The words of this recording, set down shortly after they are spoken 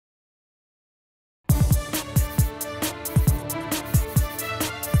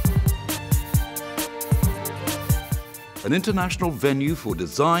an international venue for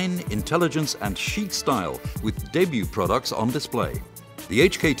design, intelligence and chic style with debut products on display. The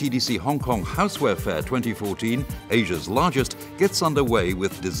HKTDC Hong Kong Houseware Fair 2014, Asia's largest, gets underway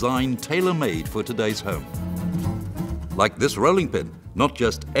with design tailor-made for today's home. Like this rolling pin, not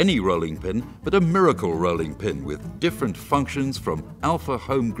just any rolling pin, but a miracle rolling pin with different functions from Alpha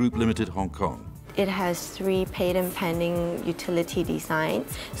Home Group Limited Hong Kong. It has 3 patent-pending utility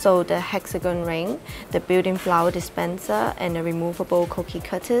designs, so the hexagon ring, the built-in flower dispenser, and the removable cookie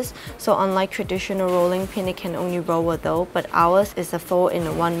cutters. So unlike traditional rolling pin, it can only roll a dough, but ours is a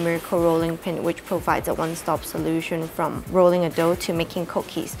 4-in-1 miracle rolling pin, which provides a one-stop solution from rolling a dough to making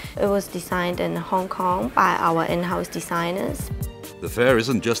cookies. It was designed in Hong Kong by our in-house designers. The fair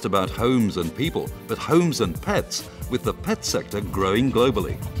isn't just about homes and people, but homes and pets, with the pet sector growing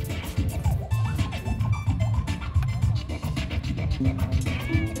globally.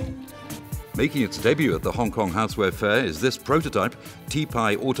 Making its debut at the Hong Kong Houseware Fair is this prototype,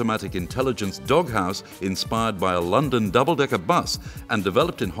 T-Pi Automatic Intelligence Doghouse, inspired by a London double-decker bus and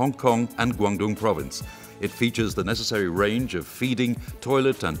developed in Hong Kong and Guangdong Province. It features the necessary range of feeding,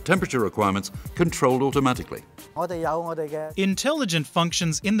 toilet and temperature requirements controlled automatically. Intelligent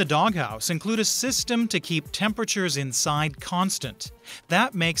functions in the doghouse include a system to keep temperatures inside constant.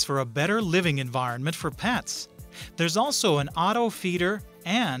 That makes for a better living environment for pets. There's also an auto feeder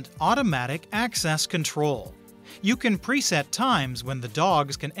and automatic access control. You can preset times when the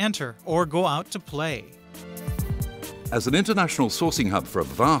dogs can enter or go out to play. As an international sourcing hub for a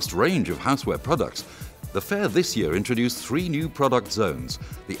vast range of houseware products, the fair this year introduced 3 new product zones: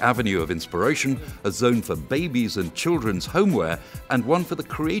 the Avenue of Inspiration, a zone for babies and children's homeware, and one for the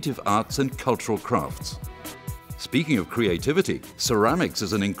creative arts and cultural crafts. Speaking of creativity, ceramics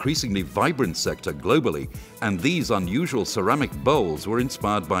is an increasingly vibrant sector globally, and these unusual ceramic bowls were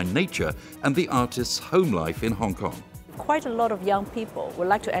inspired by nature and the artist's home life in Hong Kong. Quite a lot of young people would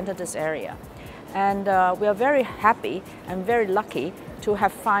like to enter this area, and we are very happy and very lucky to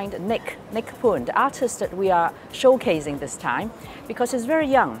have found Nick Poon, the artist that we are showcasing this time, because he's very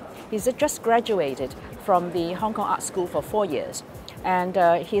young. He's just graduated from the Hong Kong Art School for 4 years. And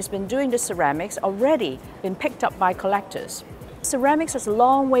he's been doing the ceramics, already been picked up by collectors. Ceramics is a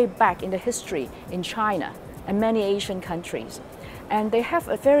long way back in the history in China and many Asian countries. And they have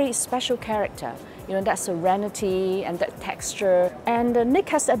a very special character, that serenity and that texture. And Nick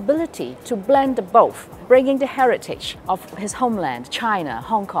has the ability to blend both, bringing the heritage of his homeland, China,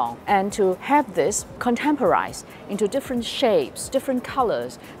 Hong Kong, and to have this contemporized into different shapes, different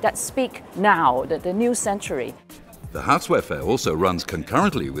colors that speak now, the new century. The Houseware Fair also runs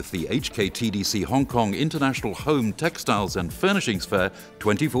concurrently with the HKTDC Hong Kong International Home, Textiles and Furnishings Fair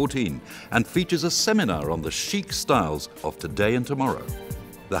 2014 and features a seminar on the chic styles of today and tomorrow.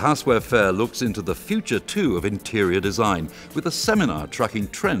 The Houseware Fair looks into the future too of interior design with a seminar tracking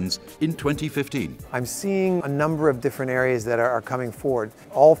trends in 2015. I'm seeing a number of different areas that are coming forward.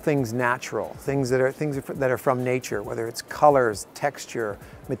 All things natural, things that are from nature, whether it's colors, texture,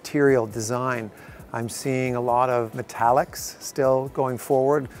 material, design. I'm seeing a lot of metallics still going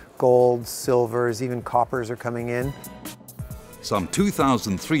forward. Golds, silvers, even coppers are coming in. Some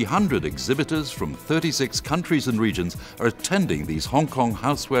 2,300 exhibitors from 36 countries and regions are attending these Hong Kong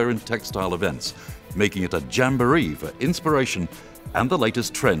houseware and textile events, making it a jamboree for inspiration and the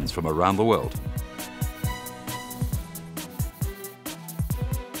latest trends from around the world.